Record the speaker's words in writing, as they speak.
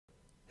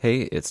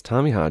Hey, it's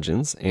Tommy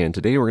Hodgins, and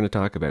today we're going to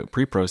talk about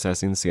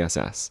preprocessing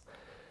CSS.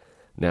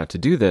 Now, to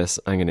do this,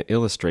 I'm going to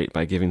illustrate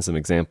by giving some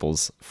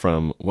examples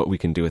from what we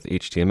can do with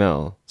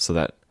HTML so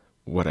that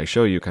what I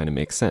show you kind of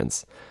makes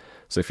sense.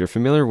 So if you're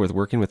familiar with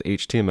working with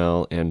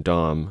HTML and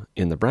DOM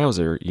in the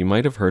browser, you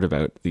might have heard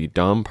about the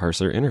DOM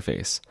parser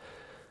interface.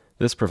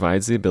 This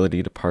provides the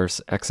ability to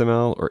parse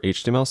XML or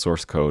HTML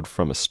source code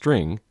from a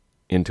string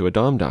into a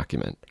DOM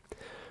document.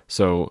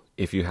 So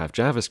if you have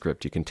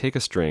JavaScript, you can take a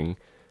string,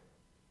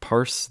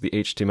 parse the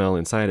HTML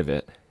inside of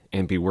it,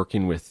 and be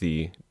working with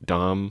the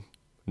DOM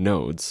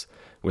nodes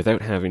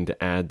without having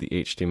to add the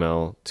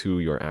HTML to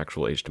your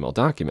actual HTML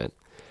document.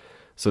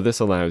 So this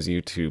allows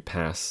you to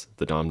pass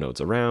the DOM nodes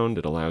around.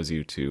 It allows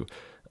you to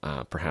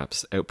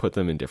perhaps output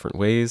them in different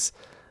ways.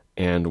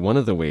 And one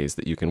of the ways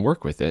that you can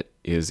work with it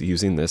is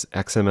using this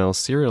XML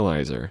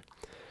serializer.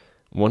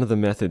 One of the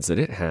methods that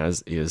it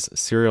has is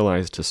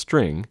serialized to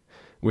string,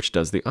 which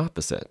does the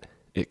opposite.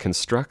 It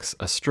constructs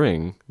a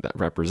string that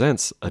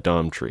represents a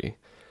DOM tree.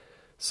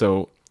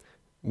 So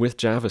with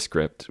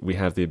JavaScript, we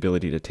have the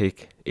ability to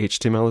take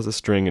HTML as a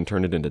string and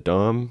turn it into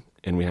DOM,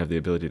 and we have the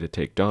ability to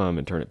take DOM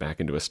and turn it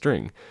back into a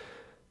string.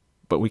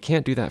 But we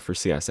can't do that for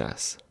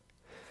CSS.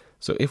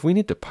 So if we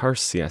need to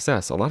parse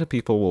CSS, a lot of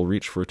people will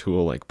reach for a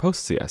tool like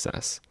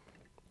PostCSS.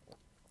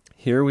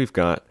 Here we've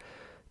got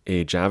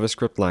a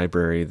JavaScript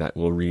library that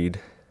will read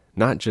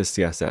not just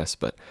CSS,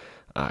 but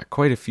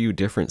quite a few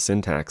different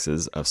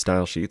syntaxes of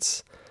style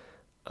sheets.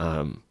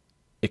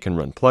 It can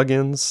run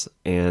plugins,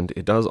 and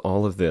it does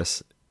all of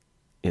this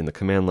in the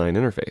command line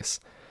interface.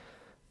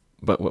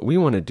 But what we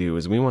want to do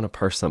is we want to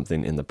parse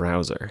something in the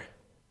browser.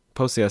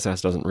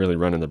 PostCSS doesn't really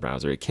run in the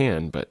browser. It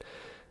can, but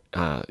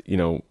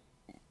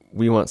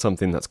we want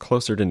something that's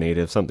closer to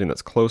native, something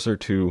that's closer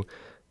to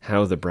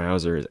how the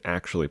browser is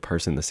actually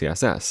parsing the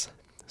CSS.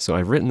 So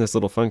I've written this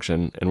little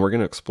function, and we're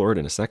going to explore it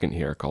in a second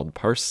here, called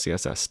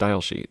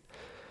parse-css-stylesheet.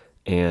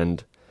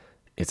 And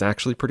it's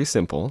actually pretty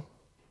simple,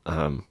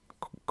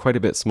 quite a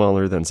bit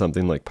smaller than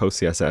something like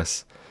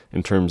PostCSS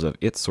in terms of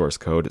its source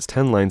code. It's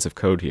 10 lines of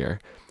code here.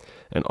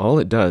 And all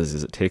it does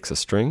is it takes a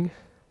string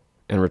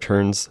and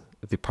returns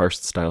the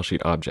parsed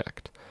stylesheet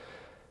object.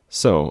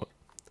 So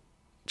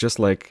just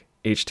like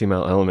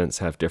HTML elements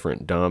have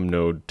different DOM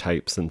node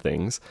types and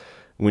things,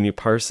 when you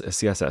parse a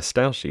CSS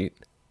stylesheet,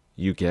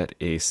 you get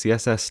a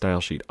CSS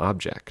stylesheet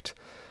object.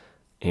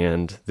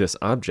 And this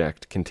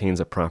object contains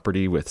a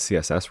property with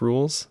CSS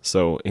rules,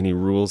 so any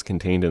rules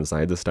contained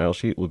inside the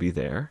stylesheet will be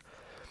there.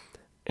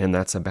 And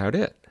that's about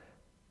it.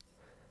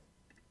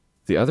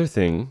 The other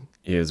thing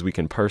is we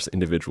can parse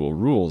individual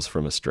rules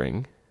from a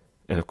string,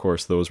 and of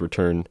course those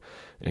return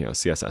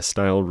CSS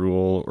style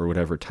rule or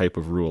whatever type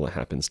of rule it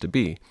happens to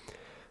be.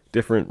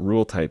 Different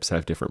rule types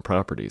have different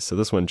properties, so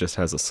this one just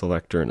has a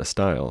selector and a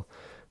style.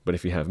 But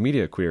if you have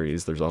media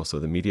queries, there's also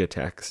the media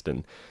text,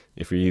 and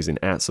if you're using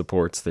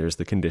 @supports, there's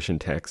the condition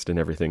text and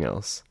everything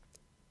else.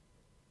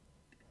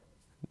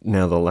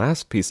 Now the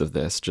last piece of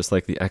this, just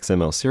like the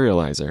XML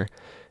serializer,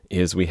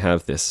 is we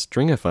have this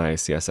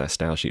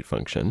stringify-css-stylesheet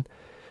function,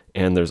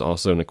 and there's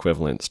also an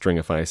equivalent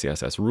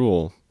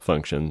stringify-css-rule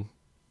function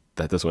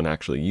that this one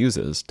actually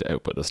uses to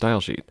output the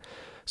stylesheet.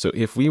 So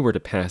if we were to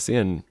pass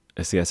in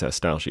a CSS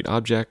stylesheet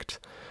object,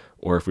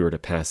 or if we were to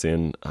pass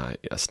in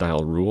a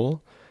style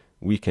rule,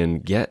 we can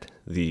get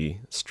the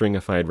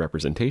stringified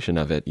representation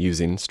of it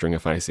using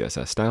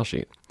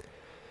stringify-css-stylesheet.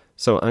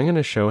 So I'm going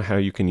to show how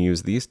you can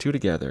use these two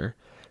together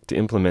to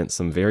implement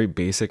some very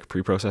basic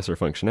preprocessor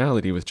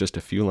functionality with just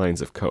a few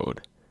lines of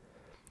code.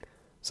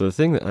 So the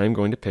thing that I'm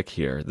going to pick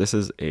here, this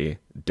is a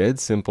dead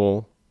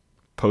simple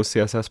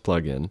PostCSS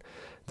plugin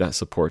that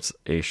supports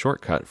a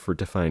shortcut for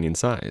defining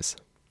size.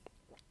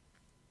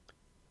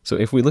 So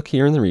if we look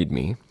here in the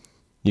README,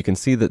 you can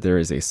see that there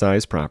is a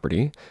size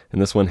property,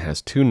 and this one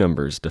has two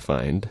numbers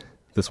defined.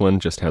 This one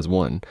just has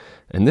one,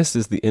 and this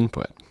is the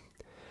input.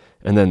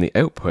 And then the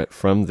output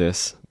from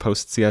this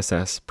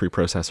PostCSS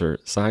Preprocessor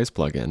size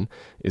plugin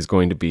is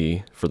going to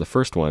be, for the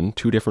first one,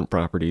 two different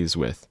properties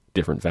with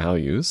different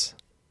values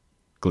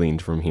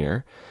gleaned from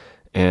here.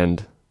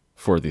 And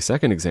for the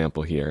second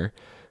example here,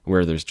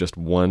 where there's just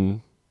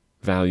one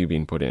value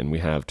being put in, we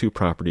have two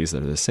properties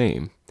that are the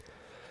same.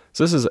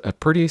 So this is a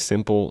pretty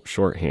simple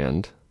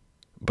shorthand.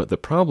 But the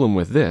problem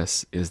with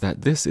this is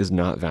that this is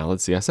not valid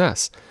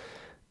CSS.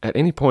 At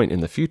any point in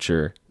the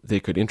future, they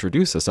could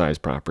introduce a size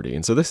property,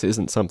 and so this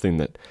isn't something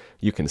that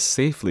you can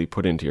safely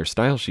put into your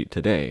style sheet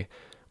today.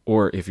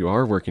 Or if you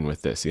are working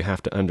with this, you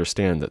have to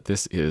understand that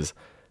this is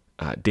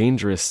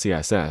dangerous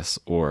CSS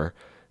or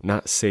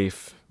not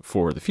safe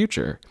for the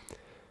future.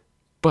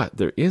 But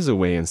there is a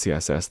way in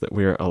CSS that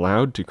we are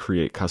allowed to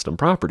create custom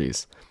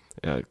properties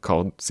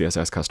called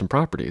CSS custom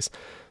properties.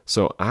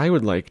 So I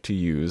would like to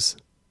use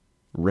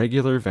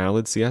regular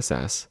valid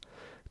CSS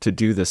to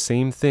do the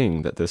same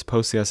thing that this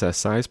PostCSS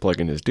size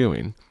plugin is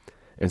doing,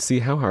 and see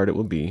how hard it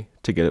will be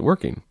to get it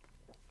working.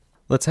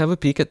 Let's have a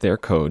peek at their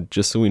code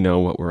just so we know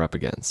what we're up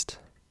against.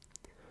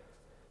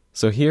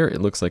 So here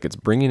it looks like it's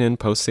bringing in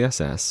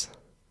PostCSS,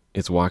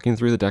 it's walking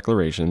through the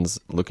declarations,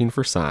 looking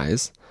for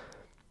size,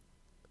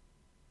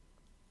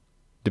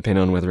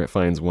 depending on whether it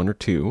finds 1 or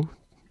 2,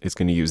 it's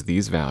going to use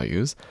these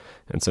values.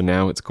 And so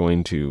now it's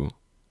going to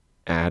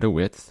add a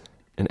width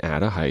and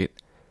add a height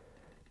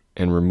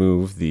and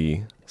remove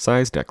the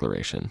size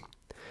declaration.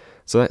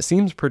 So that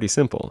seems pretty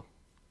simple.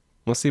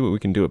 Let's see what we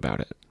can do about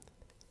it.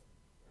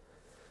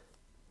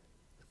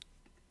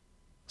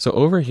 So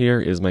over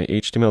here is my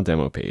HTML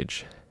demo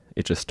page.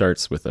 It just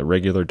starts with a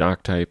regular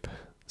doc type,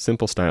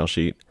 simple style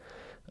sheet.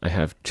 I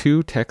have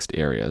 2 text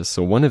areas.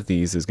 So one of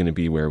these is going to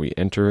be where we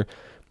enter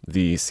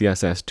the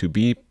CSS to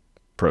be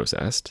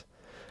processed.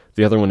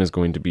 The other one is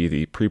going to be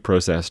the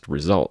preprocessed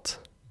result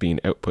being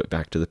output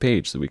back to the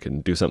page so we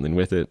can do something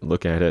with it,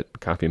 look at it,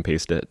 copy and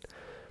paste it.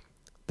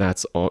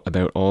 That's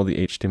about all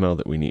the HTML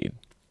that we need.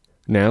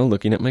 Now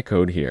looking at my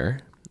code here,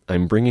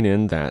 I'm bringing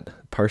in that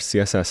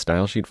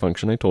parse-css-stylesheet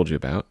function I told you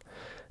about,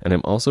 and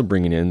I'm also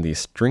bringing in the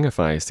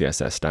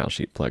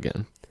stringify-css-stylesheet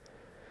plugin.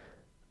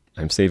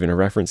 I'm saving a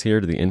reference here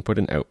to the input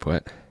and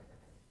output,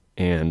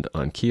 and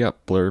on key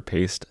up, blur,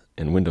 paste,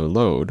 and window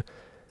load,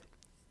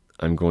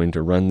 I'm going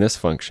to run this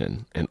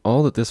function. And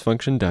all that this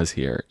function does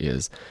here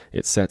is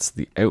it sets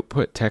the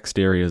output text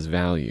area's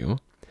value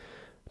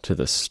to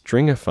the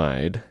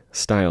stringified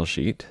style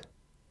sheet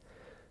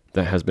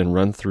that has been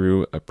run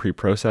through a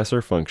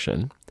preprocessor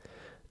function.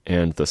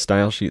 And the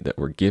style sheet that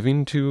we're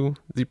giving to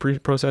the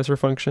preprocessor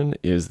function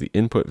is the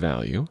input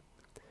value.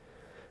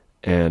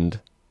 And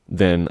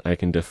then I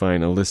can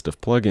define a list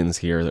of plugins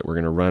here that we're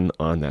going to run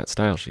on that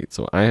style sheet.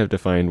 So I have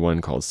defined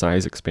one called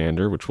Size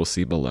Expander, which we'll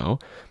see below,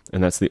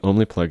 and that's the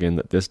only plugin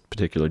that this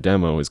particular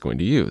demo is going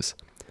to use.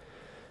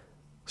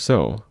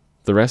 So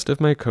the rest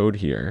of my code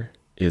here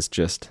is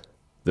just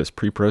this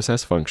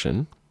preprocess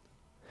function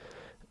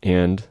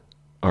and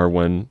our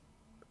one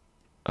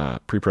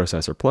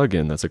preprocessor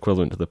plugin that's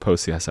equivalent to the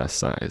PostCSS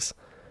size.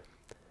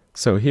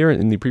 So here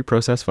in the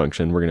preprocess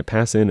function, we're going to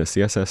pass in a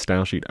CSS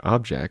style sheet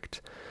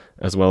object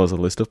as well as a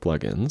list of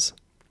plugins.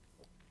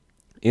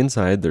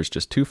 Inside, there's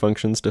just 2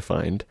 functions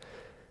defined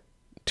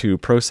to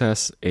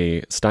process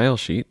a style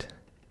sheet,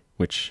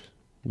 which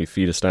we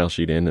feed a style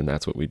sheet in, and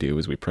that's what we do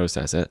is we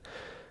process it.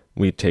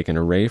 We take an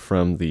array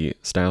from the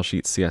style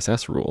sheet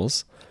CSS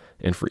rules,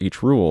 and for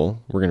each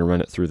rule, we're going to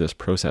run it through this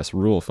process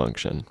rule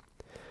function.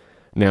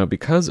 Now,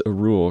 because a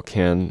rule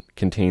can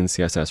contain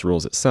CSS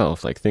rules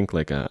itself, think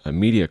like a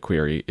media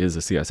query is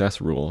a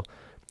CSS rule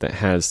that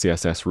has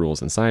CSS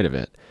rules inside of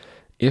it,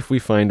 if we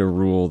find a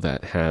rule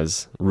that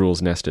has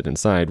rules nested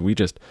inside, we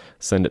just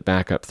send it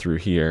back up through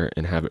here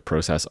and have it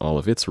process all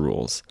of its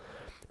rules.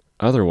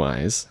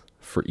 Otherwise,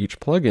 for each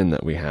plugin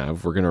that we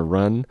have, we're going to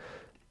run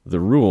the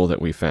rule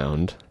that we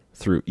found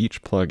through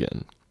each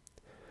plugin.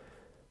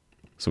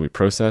 So we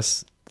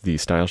process the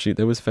style sheet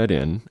that was fed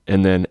in,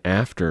 and then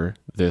after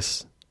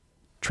this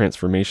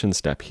transformation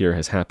step here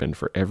has happened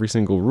for every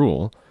single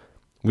rule,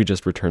 we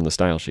just return the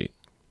style sheet.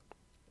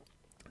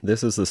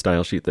 This is the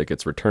style sheet that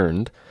gets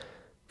returned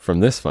from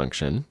this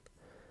function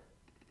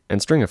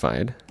and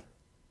stringified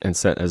and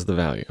set as the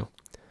value.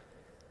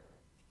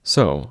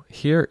 So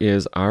here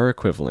is our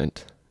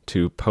equivalent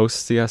to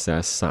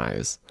PostCSS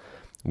size.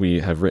 We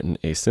have written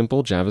a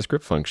simple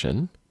JavaScript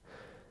function.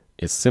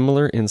 It's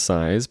similar in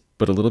size,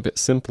 but a little bit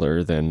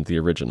simpler than the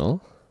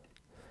original.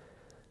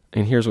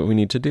 And here's what we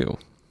need to do.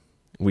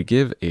 We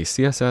give a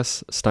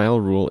CSS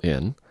style rule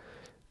in,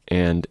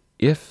 and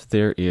if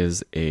there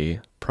is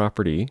a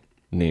property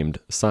named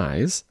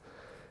size,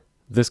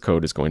 this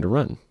code is going to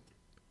run.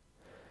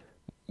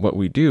 What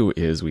we do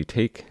is we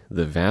take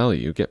the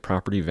value, get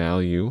property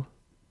value,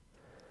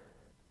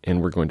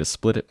 and we're going to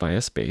split it by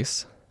a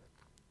space.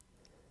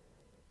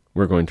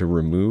 We're going to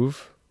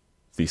remove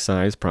the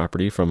size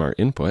property from our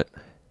input.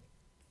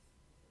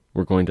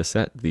 We're going to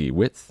set the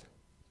width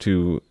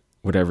to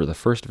whatever the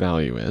first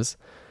value is.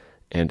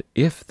 And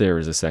if there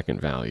is a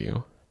second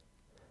value,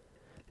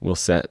 we'll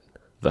set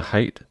the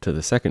height to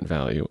the second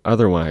value.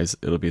 Otherwise,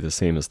 it'll be the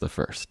same as the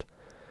first.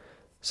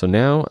 So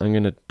now I'm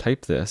going to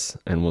type this,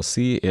 and we'll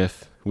see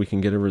if we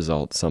can get a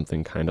result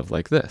something kind of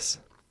like this.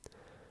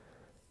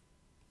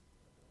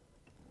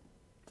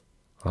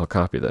 I'll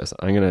copy this.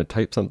 I'm going to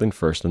type something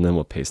first, and then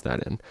we'll paste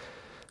that in.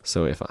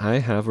 So if I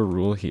have a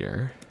rule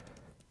here,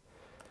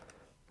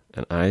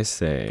 and I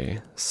say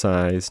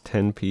size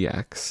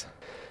 10px,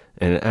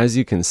 and as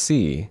you can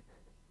see,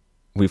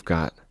 we've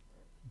got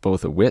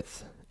both a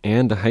width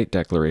and a height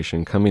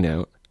declaration coming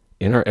out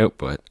in our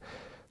output.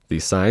 The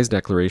size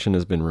declaration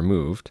has been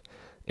removed,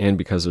 and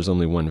because there's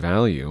only one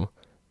value,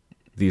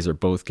 these are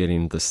both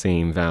getting the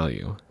same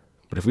value.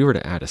 But if we were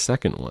to add a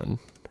second one,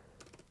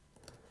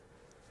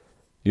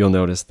 you'll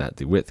notice that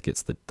the width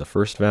gets the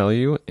first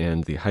value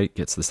and the height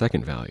gets the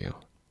second value.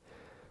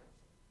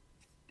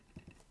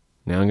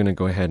 Now I'm going to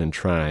go ahead and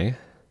try.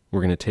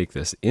 We're going to take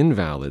this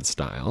invalid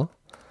style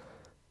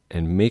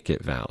and make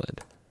it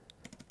valid.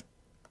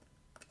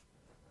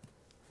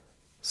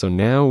 So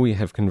now we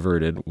have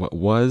converted what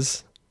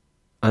was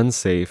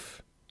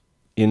unsafe,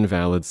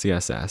 invalid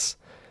CSS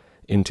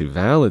into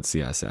valid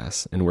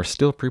CSS, and we're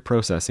still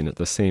preprocessing it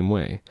the same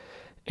way.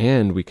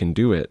 And we can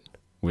do it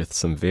with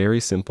some very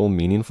simple,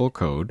 meaningful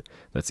code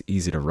that's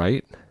easy to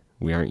write,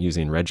 We aren't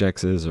using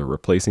regexes or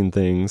replacing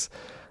things.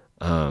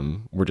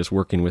 We're just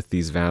working with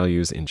these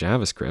values in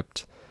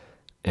JavaScript.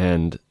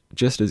 And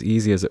just as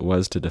easy as it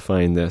was to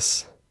define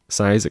this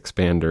size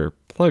expander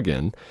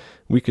plugin,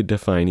 we could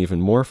define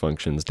even more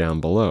functions down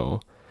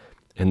below,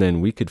 and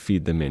then we could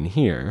feed them in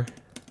here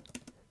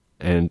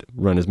and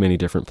run as many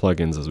different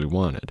plugins as we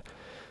wanted.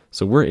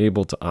 So we're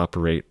able to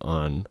operate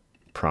on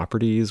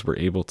properties, we're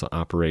able to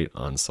operate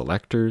on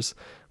selectors,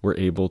 we're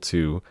able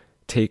to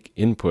take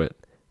input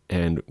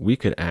and we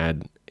could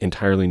add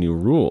entirely new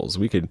rules.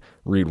 We could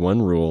read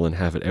one rule and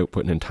have it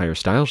output an entire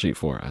style sheet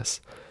for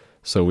us.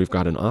 So we've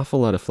got an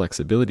awful lot of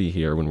flexibility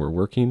here when we're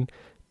working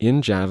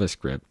in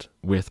JavaScript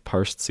with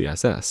parsed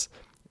CSS.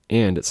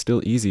 And it's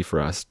still easy for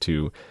us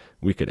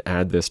we could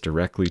add this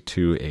directly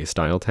to a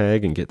style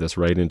tag and get this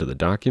right into the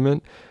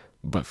document.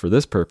 But for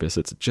this purpose,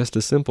 it's just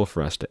as simple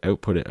for us to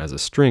output it as a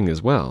string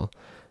as well.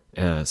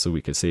 So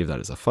we could save that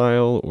as a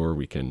file, or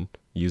we can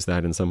use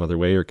that in some other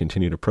way or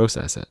continue to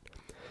process it.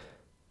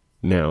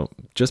 Now,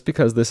 just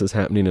because this is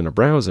happening in a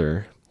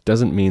browser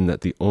doesn't mean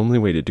that the only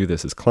way to do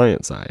this is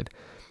client-side.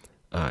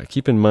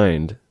 Keep in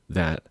mind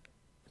that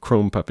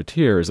Chrome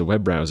Puppeteer is a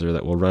web browser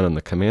that will run on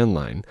the command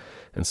line.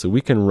 And so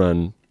we can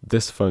run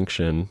this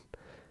function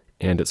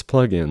and its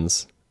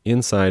plugins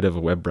inside of a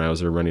web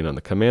browser running on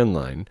the command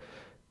line.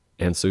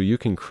 And so you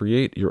can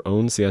create your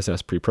own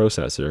CSS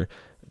preprocessor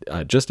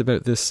just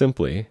about this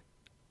simply,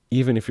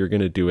 even if you're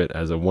going to do it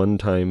as a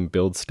one-time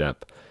build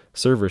step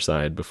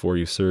server-side before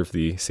you serve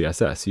the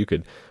CSS. You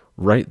could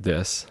write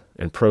this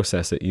and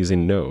process it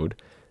using Node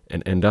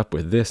and end up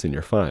with this in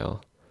your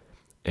file.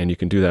 And you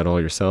can do that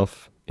all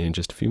yourself in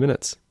just a few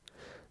minutes.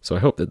 So I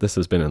hope that this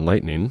has been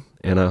enlightening,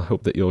 and I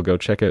hope that you'll go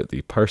check out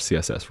the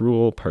parse-CSS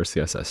rule,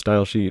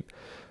 parse-CSS-stylesheet,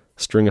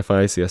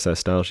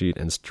 stringify-css-stylesheet,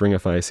 and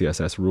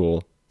stringify-css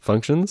rule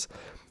functions.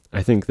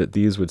 I think that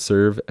these would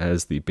serve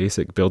as the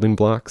basic building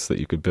blocks that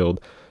you could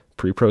build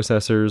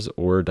preprocessors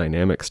or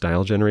dynamic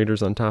style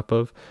generators on top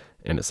of.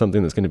 And it's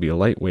something that's going to be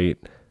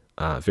lightweight,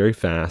 very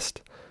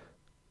fast,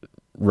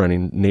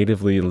 running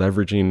natively,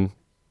 leveraging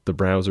the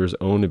browser's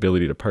own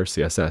ability to parse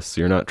CSS.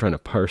 So you're not trying to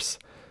parse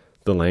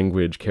the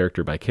language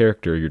character by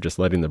character. You're just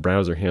letting the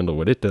browser handle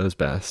what it does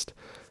best,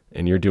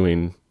 and you're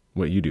doing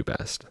what you do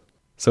best.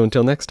 So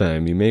until next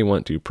time, you may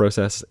want to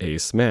process a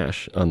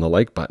smash on the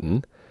like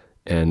button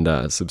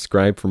and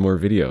subscribe for more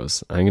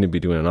videos. I'm going to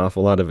be doing an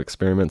awful lot of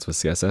experiments with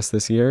CSS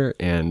this year,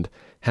 and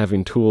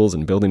having tools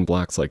and building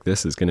blocks like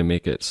this is going to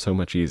make it so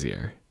much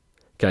easier.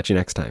 Catch you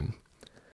next time.